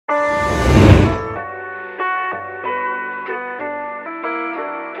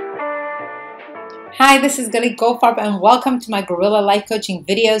Hi, this is Galit Goldfarb and welcome to my Guerrilla Life Coaching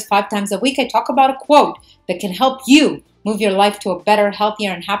videos. 5 times a week I talk about a quote that can help you move your life to a better, healthier,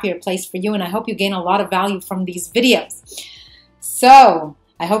 and happier place for you, and I hope you gain a lot of value from these videos. So,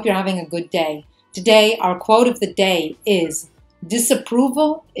 I hope you're having a good day. Today, our quote of the day is,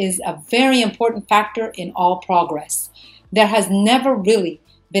 "Disapproval is a very important factor in all progress. There has never really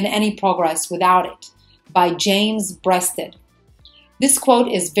been any progress without it," by James Breasted. This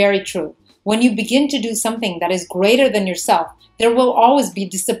quote is very true. When you begin to do something that is greater than yourself, there will always be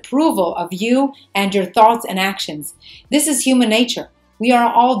disapproval of you and your thoughts and actions. This is human nature. We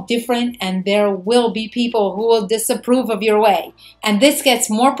are all different, and there will be people who will disapprove of your way. And this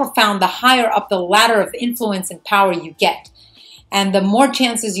gets more profound the higher up the ladder of influence and power you get. And the more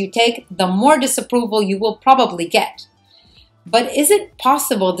chances you take, the more disapproval you will probably get. But is it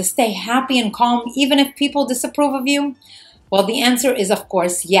possible to stay happy and calm even if people disapprove of you? Well, the answer is, of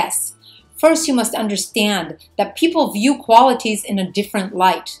course, yes. First, you must understand that people view qualities in a different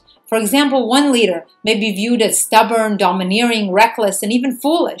light. For example, one leader may be viewed as stubborn, domineering, reckless, and even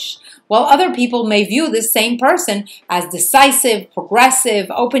foolish, while other people may view this same person as decisive,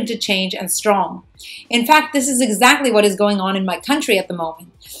 progressive, open to change, and strong. In fact, this is exactly what is going on in my country at the moment.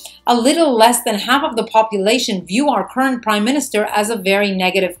 A little less than half of the population view our current prime minister as a very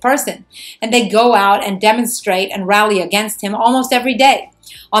negative person, and they go out and demonstrate and rally against him almost every day.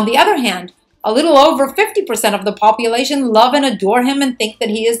 On the other hand, a little over 50% of the population love and adore him and think that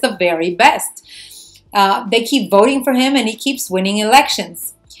he is the very best. They keep voting for him and he keeps winning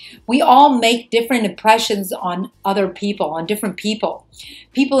elections. We all make different impressions on other people, on different people.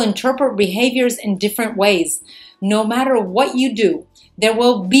 People interpret behaviors in different ways. No matter what you do, there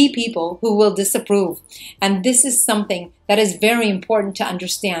will be people who will disapprove. And this is something that is very important to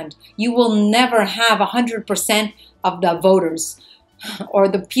understand. You will never have 100% of the voters or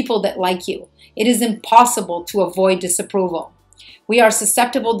the people that like you. It is impossible to avoid disapproval. We are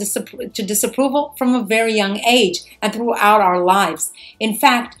susceptible to disapproval from a very young age and throughout our lives. In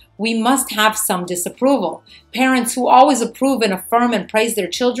fact, we must have some disapproval. Parents who always approve and affirm and praise their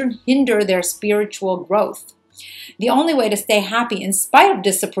children hinder their spiritual growth. The only way to stay happy in spite of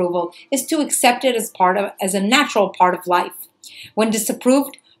disapproval is to accept it as a natural part of life. When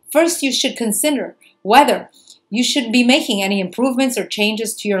disapproved, first you should consider whether you should be making any improvements or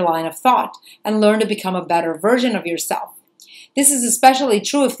changes to your line of thought and learn to become a better version of yourself. This is especially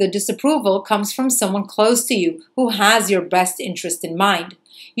true if the disapproval comes from someone close to you who has your best interest in mind.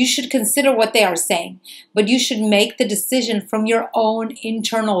 You should consider what they are saying, but you should make the decision from your own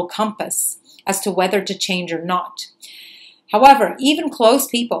internal compass as to whether to change or not. However, even close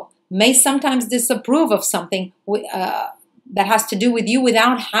people may sometimes disapprove of something that has to do with you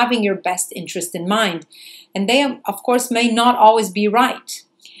without having your best interest in mind. And they, of course, may not always be right.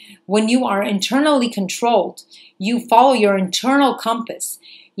 When you are internally controlled, you follow your internal compass.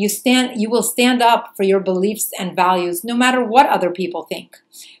 You will stand up for your beliefs and values no matter what other people think.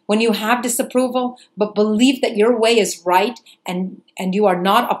 When you have disapproval, but believe that your way is right and you are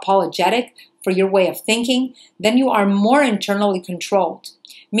not apologetic for your way of thinking, then you are more internally controlled,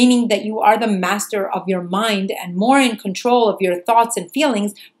 meaning that you are the master of your mind and more in control of your thoughts and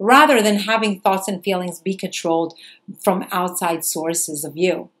feelings rather than having thoughts and feelings be controlled from outside sources of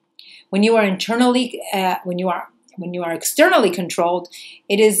you. When you are externally controlled,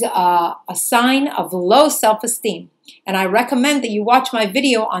 it is a sign of low self-esteem. And I recommend that you watch my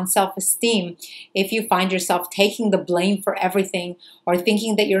video on self-esteem if you find yourself taking the blame for everything or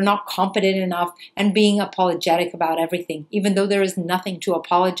thinking that you're not competent enough and being apologetic about everything, even though there is nothing to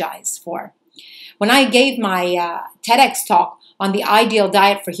apologize for. When I gave my TEDx talk on the ideal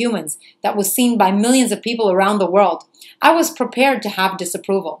diet for humans that was seen by millions of people around the world, I was prepared to have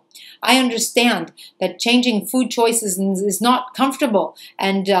disapproval. I understand that changing food choices is not comfortable,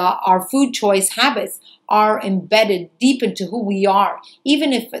 and our food choice habits are embedded deep into who we are,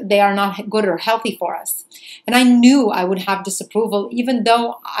 even if they are not good or healthy for us. And I knew I would have disapproval, even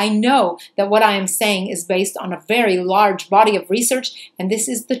though I know that what I am saying is based on a very large body of research, and this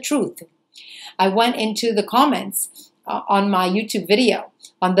is the truth. I went into the comments on my YouTube video,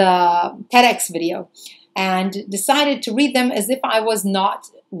 on the TEDx video, and decided to read them as if I was not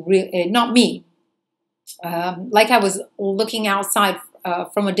me, like I was looking outside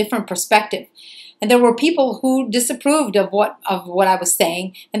from a different perspective. And there were people who disapproved of what I was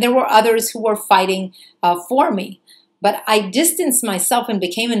saying, and there were others who were fighting for me. But I distanced myself and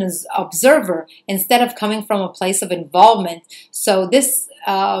became an observer instead of coming from a place of involvement. So this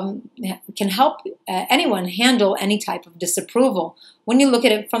can help anyone handle any type of disapproval when you look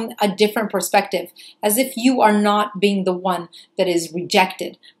at it from a different perspective, as if you are not being the one that is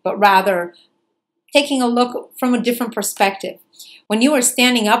rejected, but rather taking a look from a different perspective. When you are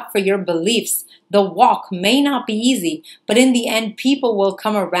standing up for your beliefs, the walk may not be easy, but in the end, people will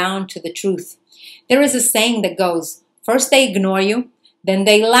come around to the truth. There is a saying that goes, first they ignore you, then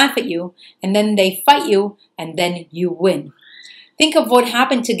they laugh at you, and then they fight you, and then you win. Think of what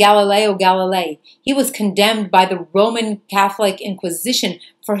happened to Galileo Galilei. He was condemned by the Roman Catholic Inquisition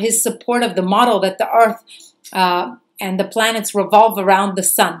for his support of the model that the Earth and the planets revolve around the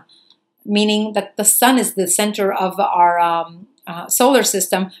sun, meaning that the sun is the center of our solar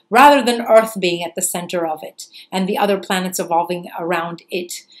system rather than Earth being at the center of it and the other planets evolving around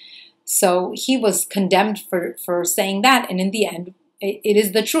it. So he was condemned for saying that, and in the end, it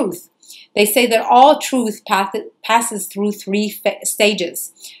is the truth. They say that all truth passes through three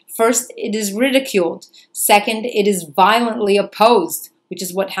stages. First, it is ridiculed. Second, it is violently opposed, which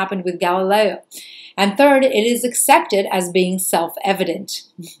is what happened with Galileo. And third, it is accepted as being self-evident.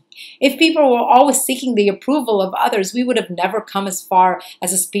 If people were always seeking the approval of others, we would have never come as far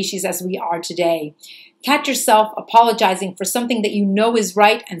as a species as we are today. Catch yourself apologizing for something that you know is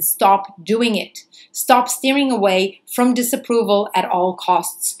right and stop doing it. Stop steering away from disapproval at all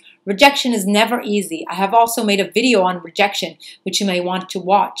costs. Rejection is never easy. I have also made a video on rejection, which you may want to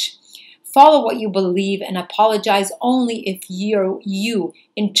watch. Follow what you believe and apologize only if you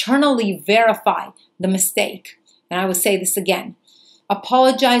internally verify the mistake. And I will say this again.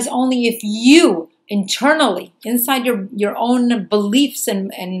 Apologize only if you internally, inside your own beliefs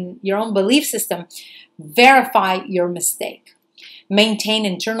and your own belief system, verify your mistake. Maintain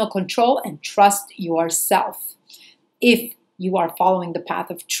internal control and trust yourself if you are following the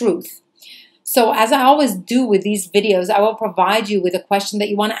path of truth. So as I always do with these videos, I will provide you with a question that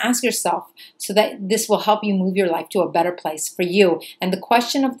you want to ask yourself so that this will help you move your life to a better place for you. And the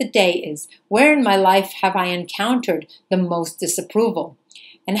question of the day is, where in my life have I encountered the most disapproval?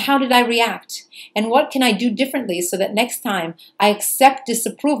 And how did I react? And what can I do differently so that next time I accept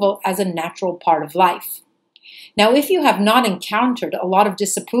disapproval as a natural part of life? Now, if you have not encountered a lot of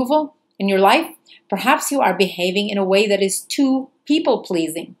disapproval in your life, perhaps you are behaving in a way that is too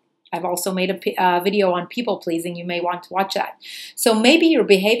people-pleasing. I've also made a video on people-pleasing. You may want to watch that. So maybe you're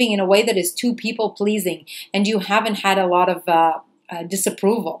behaving in a way that is too people-pleasing and you haven't had a lot of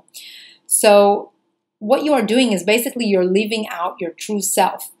disapproval. So what you are doing is basically you're leaving out your true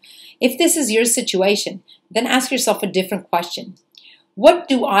self. If this is your situation, then ask yourself a different question. What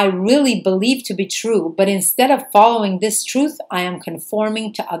do I really believe to be true, but instead of following this truth, I am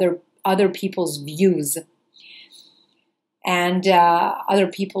conforming to other people's views and other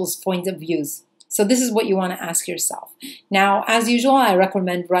people's points of views. So this is what you want to ask yourself. Now, as usual, I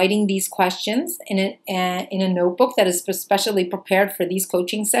recommend writing these questions in a notebook that is specially prepared for these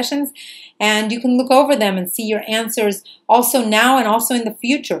coaching sessions. And you can look over them and see your answers also now and also in the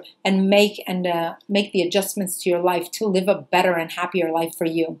future and make the adjustments to your life to live a better and happier life for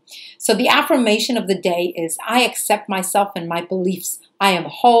you. So the affirmation of the day is, I accept myself and my beliefs. I am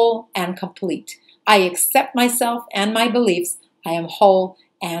whole and complete. I accept myself and my beliefs. I am whole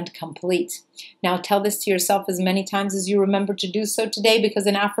and complete. Now tell this to yourself as many times as you remember to do so today, because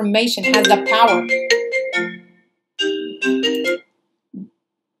an affirmation has the power.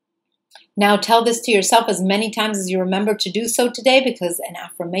 Now tell this to yourself as many times as you remember to do so today, because an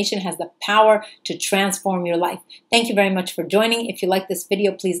affirmation has the power to transform your life. Thank you very much for joining. If you like this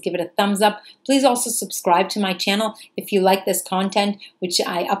video, please give it a thumbs up. Please also subscribe to my channel if you like this content, which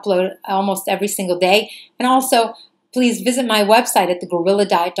I upload almost every single day. And also, please visit my website at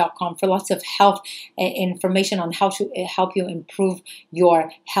theguerrilladiet.com for lots of health information on how to help you improve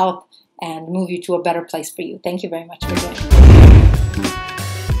your health and move you to a better place for you. Thank you very much for joining.